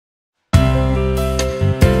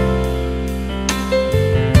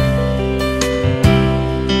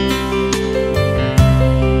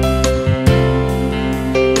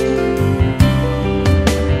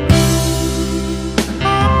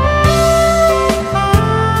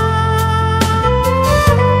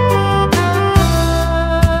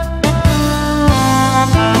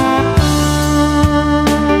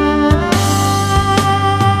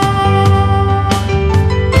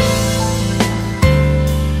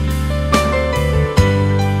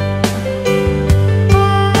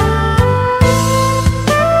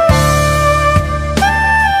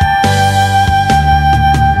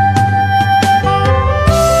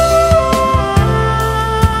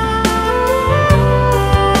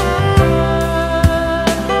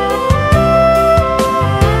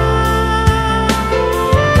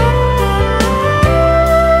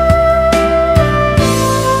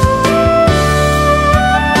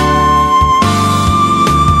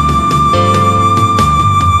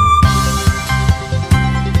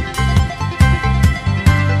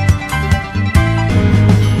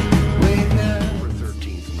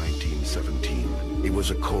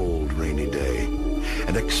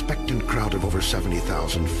expectant crowd of over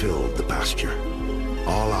 70,000 filled the pasture.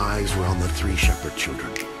 All eyes were on the three shepherd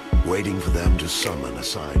children, waiting for them to summon a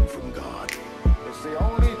sign from God. It's the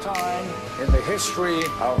only time in the history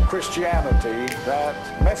of Christianity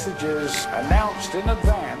that messages announced in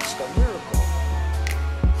advance a miracle.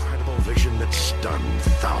 Incredible vision that stunned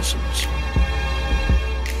thousands.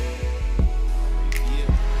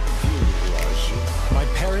 My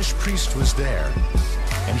parish priest was there,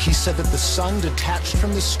 and he said that the sun detached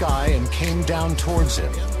from the sky and came down towards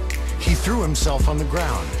him. He threw himself on the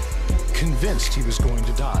ground, convinced he was going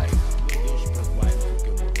to die.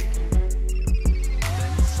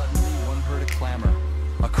 Then suddenly one heard a clamor,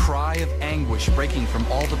 a cry of anguish breaking from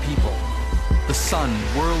all the people. The sun,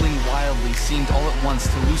 whirling wildly, seemed all at once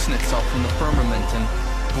to loosen itself from the firmament, and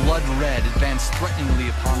blood red advanced threateningly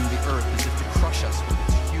upon the earth as if to crush us with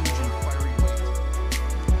its huge and fiery weight.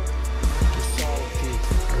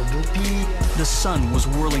 The sun was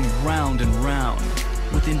whirling round and round,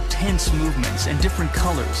 with intense movements and different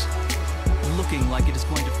colors, looking like it is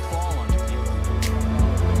going to fall onto the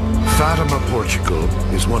earth. Fatima, Portugal,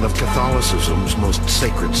 is one of Catholicism's most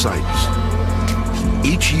sacred sites.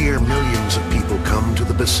 Each year, millions of people come to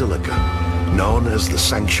the basilica, known as the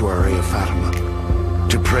Sanctuary of Fatima,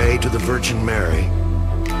 to pray to the Virgin Mary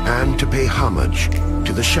and to pay homage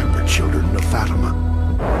to the shepherd children of Fatima.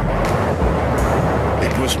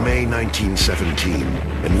 It was May 1917,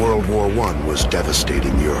 and World War I was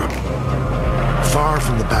devastating Europe. Far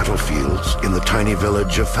from the battlefields, in the tiny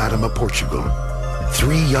village of Fatima, Portugal,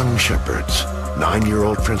 three young shepherds,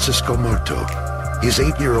 9-year-old Francisco Marto, his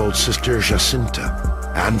 8-year-old sister Jacinta,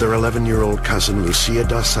 and their 11-year-old cousin Lucia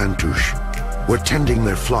dos Santos, were tending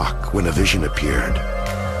their flock when a vision appeared.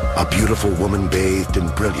 A beautiful woman bathed in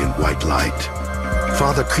brilliant white light.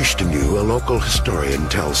 Father Cristanu, a local historian,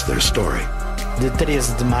 tells their story. On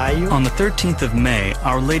the 13th of May,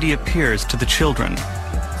 Our Lady appears to the children.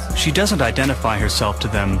 She doesn't identify herself to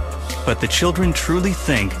them, but the children truly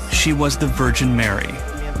think she was the Virgin Mary.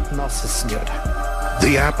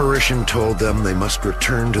 The apparition told them they must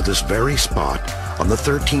return to this very spot on the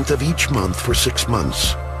 13th of each month for 6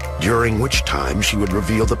 months, during which time she would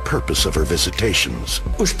reveal the purpose of her visitations.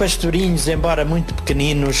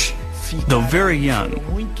 Though very young,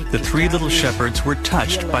 the three little shepherds were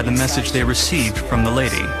touched by the message they received from the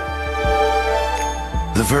lady.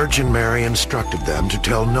 The Virgin Mary instructed them to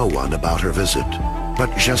tell no one about her visit,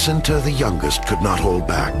 but Jacinta, the youngest, could not hold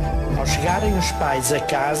back.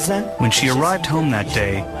 When she arrived home that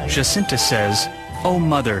day, Jacinta says, "Oh,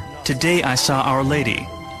 Mother, today I saw Our Lady."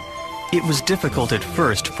 It was difficult at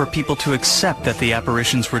first for people to accept that the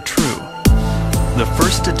apparitions were true. The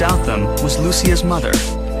first to doubt them was Lucia's mother.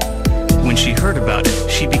 When she heard about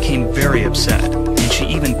it, she became very upset, and she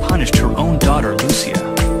even punished her own daughter, Lucia.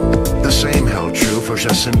 The same held true for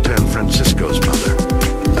Jacinta and Francisco's mother.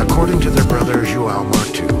 According to their brother João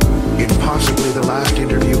Martu, in possibly the last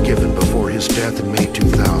interview given before his death in May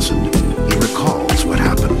 2000, he recalls what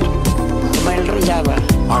happened.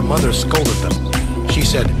 Our mother scolded them. She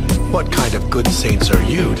said, "What kind of good saints are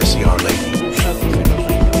you to see Our Lady?"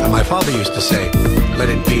 And my father used to say, "Let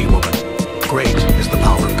it be, woman. Great is the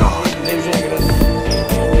power of God."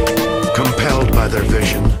 Compelled by their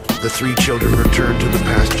vision, the three children returned to the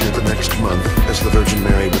pasture the next month as the Virgin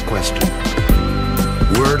Mary requested.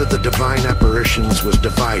 Word of the divine apparitions was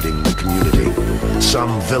dividing the community.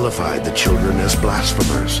 Some vilified the children as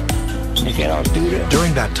blasphemers.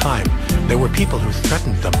 During that time, there were people who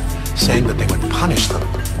threatened them, saying that they would punish them.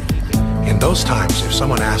 In those times, if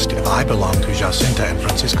someone asked if I belonged to Jacinta and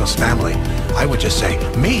Francisco's family, I would just say,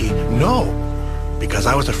 "Me? No," because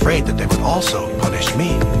I was afraid that they would also punish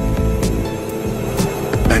me.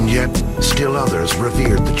 And yet, still others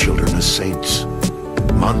revered the children as saints.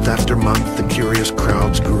 Month after month, the curious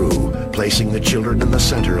crowds grew, placing the children in the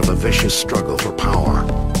center of a vicious struggle for power.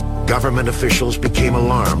 Government officials became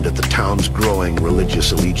alarmed at the town's growing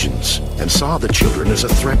religious allegiance and saw the children as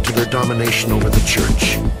a threat to their domination over the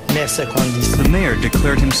church. The mayor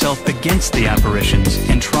declared himself against the apparitions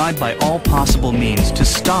and tried by all possible means to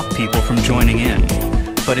stop people from joining in.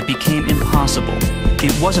 But it became impossible.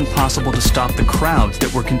 It wasn't possible to stop the crowds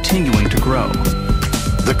that were continuing to grow.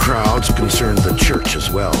 The crowds concerned the church as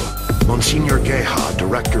well. Monsignor Gueja,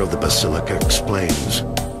 director of the basilica, explains.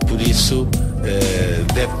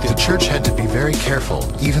 The church had to be very careful,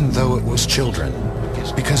 even though it was children,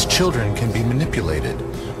 because children can be manipulated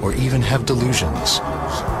or even have delusions.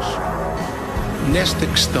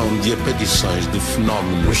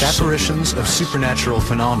 With apparitions of supernatural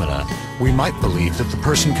phenomena, we might believe that the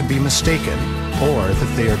person can be mistaken or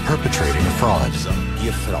that they are perpetrating a fraud.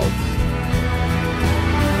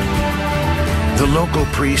 The local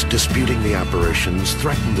priest disputing the apparitions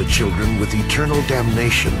threatened the children with eternal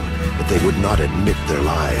damnation if they would not admit their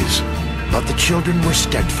lies. But the children were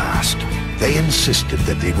steadfast. They insisted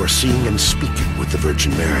that they were seeing and speaking with the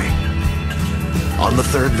Virgin Mary. On the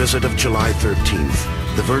third visit of July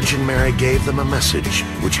 13th, the Virgin Mary gave them a message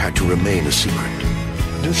which had to remain a secret.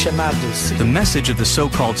 The message of the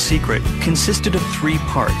so-called secret consisted of 3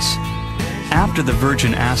 parts. After the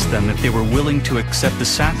Virgin asked them if they were willing to accept the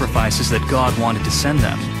sacrifices that God wanted to send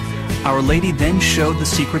them, Our Lady then showed the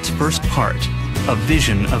secret's first part, a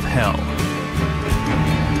vision of hell.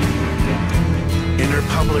 In her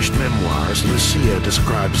published memoirs, Lucia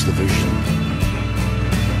describes the vision.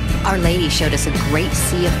 Our Lady showed us a great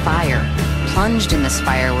sea of fire. Plunged in this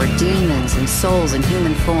fire were demons and souls in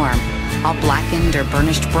human form, all blackened or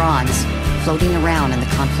burnished bronze, floating around in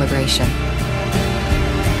the conflagration.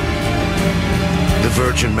 The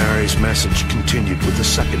Virgin Mary's message continued with the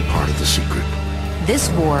second part of the secret. This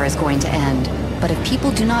war is going to end, but if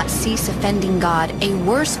people do not cease offending God, a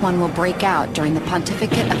worse one will break out during the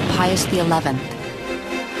pontificate of Pius XI.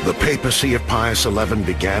 The papacy of Pius XI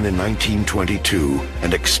began in 1922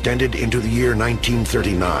 and extended into the year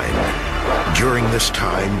 1939. During this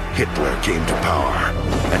time, Hitler came to power,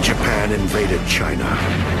 and Japan invaded China.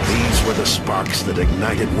 These were the sparks that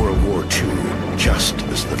ignited World War II, just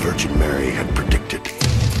as the Virgin Mary had predicted.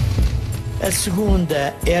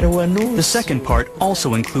 The second part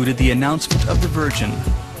also included the announcement of the Virgin.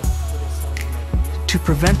 To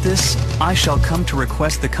prevent this, I shall come to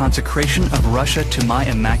request the consecration of Russia to my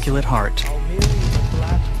Immaculate Heart.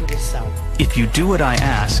 If you do what I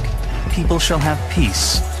ask, people shall have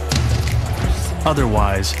peace.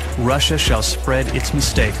 Otherwise, Russia shall spread its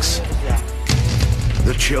mistakes.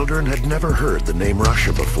 The children had never heard the name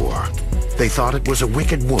Russia before. They thought it was a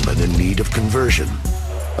wicked woman in need of conversion.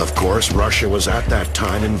 Of course, Russia was at that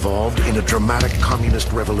time involved in a dramatic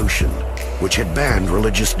communist revolution, which had banned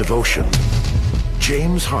religious devotion.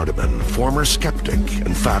 James Hardiman, former skeptic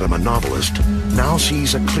and Fatima novelist, now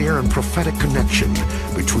sees a clear and prophetic connection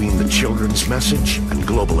between the children's message and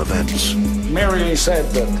global events. Mary said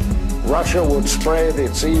that Russia would spread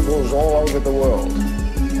its evils all over the world,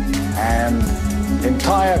 and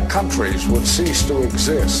entire countries would cease to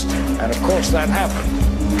exist. And of course that happened.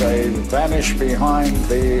 They vanished behind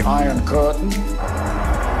the Iron Curtain.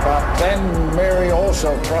 But then Mary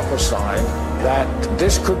also prophesied that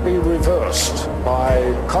this could be reversed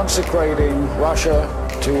by consecrating Russia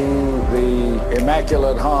to the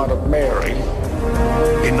Immaculate Heart of Mary.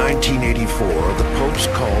 In 1984, the Pope's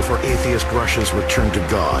call for atheist Russia's return to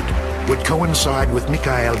God would coincide with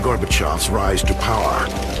Mikhail Gorbachev's rise to power.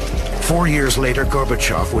 4 years later,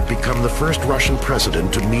 Gorbachev would become the first Russian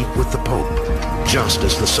president to meet with the Pope, just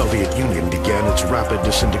as the Soviet Union began its rapid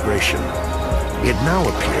disintegration. It now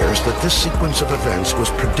appears that this sequence of events was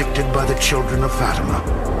predicted by the children of Fatima.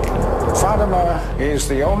 Fatima is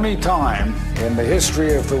the only time in the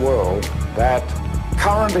history of the world that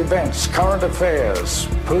current events, current affairs,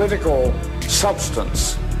 political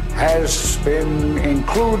substance has been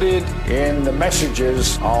included in the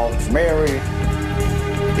messages of Mary.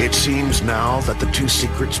 It seems now that the 2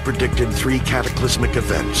 secrets predicted 3 cataclysmic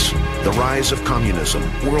events: the rise of communism,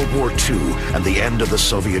 World War II, and the end of the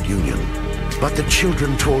Soviet Union. But the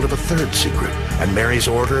children told of a 3rd secret, and Mary's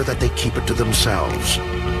order that they keep it to themselves.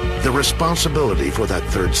 The responsibility for that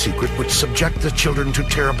 3rd secret would subject the children to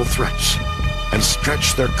terrible threats and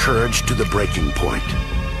stretch their courage to the breaking point.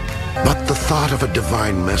 But the thought of a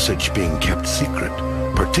divine message being kept secret,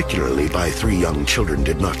 particularly by 3 young children,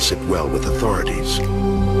 did not sit well with authorities.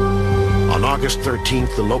 On August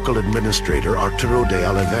 13th, the local administrator, Arturo de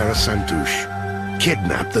Oliveira Santos,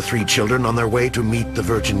 kidnapped the 3 children on their way to meet the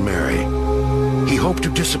Virgin Mary. He hoped to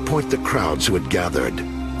disappoint the crowds who had gathered.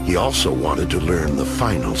 He also wanted to learn the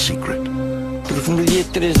final secret. On the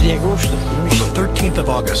 13th of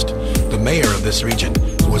August, the mayor of this region,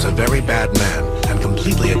 who was a very bad man and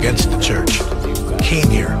completely against the church, came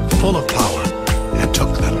here full of power and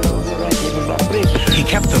took them. He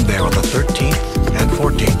kept them there on the 13th and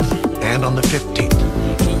 14th and on the 15th.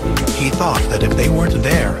 He thought that if they weren't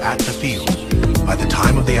there at the field by the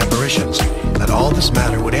time of the apparitions, that all this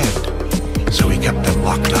matter would end. So he kept them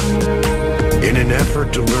locked up. In an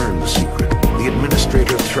effort to learn the secret, the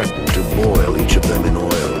administrator threatened to boil each of them in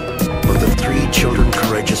oil, but the 3 children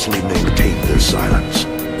courageously maintained their silence.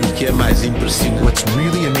 What's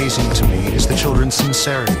really amazing to me is the children's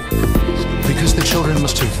sincerity, because the children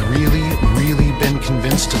must have really been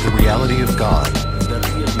convinced of the reality of God.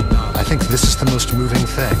 I think this is the most moving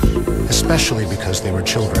thing, especially because they were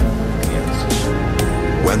children.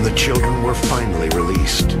 When the children were finally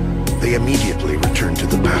released, they immediately returned to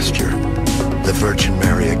the pasture. The Virgin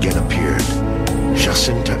Mary again appeared.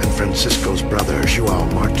 Jacinta and Francisco's brother, João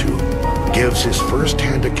Martu, gives his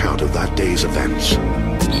first-hand account of that day's events.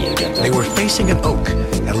 They were facing an oak,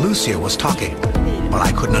 and Lucia was talking, but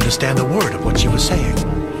I couldn't understand a word of what she was saying.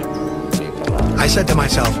 I said to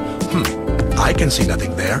myself, I can see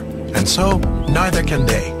nothing there, and so neither can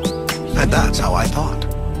they. And that's how I thought.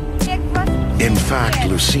 In fact,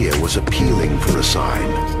 Lucia was appealing for a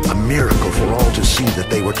sign, a miracle for all to see that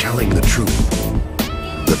they were telling the truth.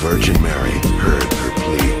 The Virgin Mary heard her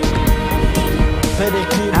plea.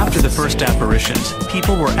 After the first apparitions,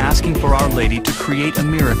 people were asking for Our Lady to create a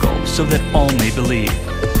miracle so that all may believe.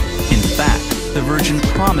 In fact, the Virgin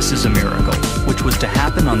promises a miracle, which was to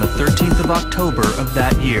happen on the 13th of October of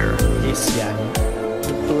that year.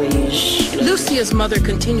 Lucia's mother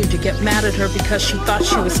continued to get mad at her because she thought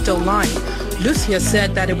she was still lying. Lucia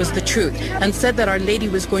said that it was the truth and said that Our Lady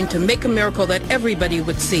was going to make a miracle that everybody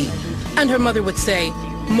would see. And her mother would say,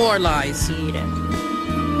 "More lies."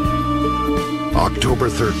 October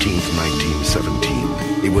 13th, 1917.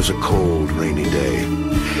 It was a cold, rainy day.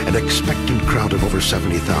 An expectant crowd of over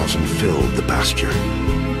 70,000 filled the pasture.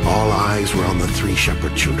 All eyes were on the three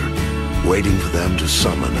shepherd children, waiting for them to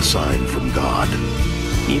summon a sign from God.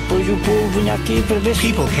 People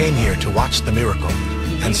came here to watch the miracle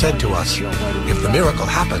and said to us, if the miracle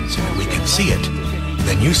happens and we can see it,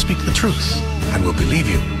 then you speak the truth and we'll believe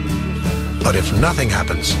you. But if nothing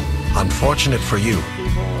happens, unfortunate for you,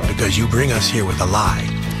 because you bring us here with a lie,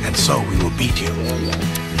 and so we will beat you.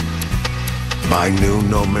 By noon,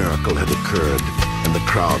 no miracle had occurred, and the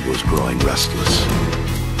crowd was growing restless.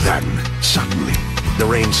 Then, suddenly, the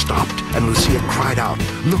rain stopped, and Lucia cried out,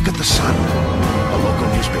 "Look at the sun!" A local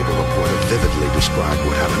newspaper reporter vividly described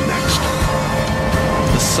what happened next.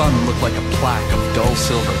 The sun looked like a plaque of dull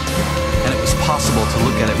silver, and it was possible to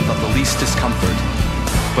look at it without the least discomfort.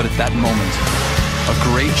 But at that moment, a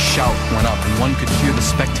great shout went up, and one could hear the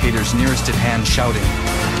spectators nearest at hand shouting,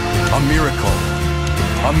 "A miracle!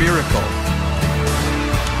 A miracle!"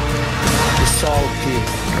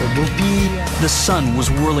 The sun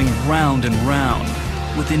was whirling round and round,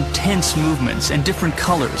 with intense movements and different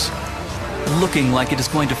colors, looking like it is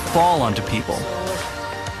going to fall onto people.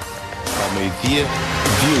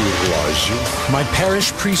 My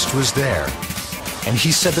parish priest was there, and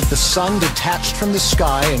he said that the sun detached from the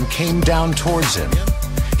sky and came down towards him.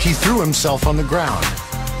 He threw himself on the ground,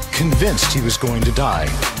 convinced he was going to die.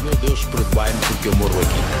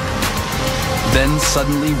 Then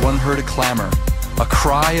suddenly one heard a clamor, a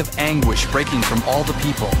cry of anguish breaking from all the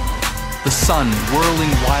people. The sun,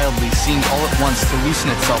 whirling wildly, seemed all at once to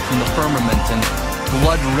loosen itself from the firmament, and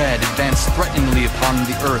blood red advanced threateningly upon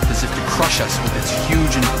the earth as if to crush us with its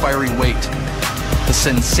huge and fiery weight. The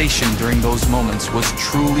sensation during those moments was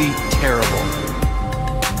truly terrible.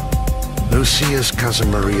 Lucia's cousin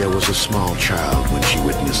Maria was a small child when she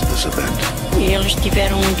witnessed this event.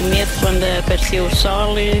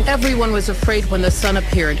 Everyone was afraid when the sun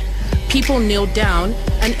appeared. People kneeled down,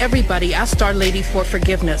 and everybody asked Our Lady for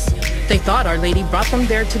forgiveness. They thought Our Lady brought them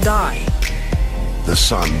there to die. The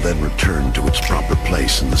sun then returned to its proper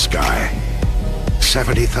place in the sky.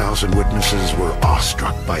 70,000 witnesses were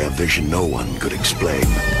awestruck by a vision no one could explain.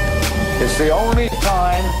 It's the only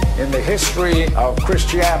time in the history of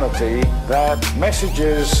Christianity that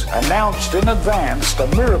messages announced in advance a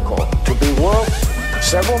miracle to be worked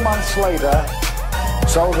several months later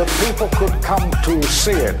so that people could come to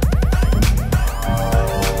see it.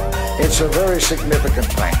 It's a very significant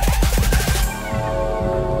thing.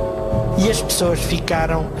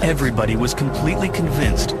 Everybody was completely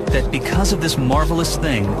convinced that because of this marvelous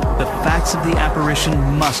thing, the facts of the apparition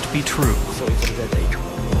must be true.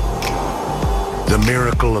 The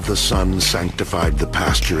miracle of the sun sanctified the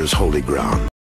pasture as holy ground.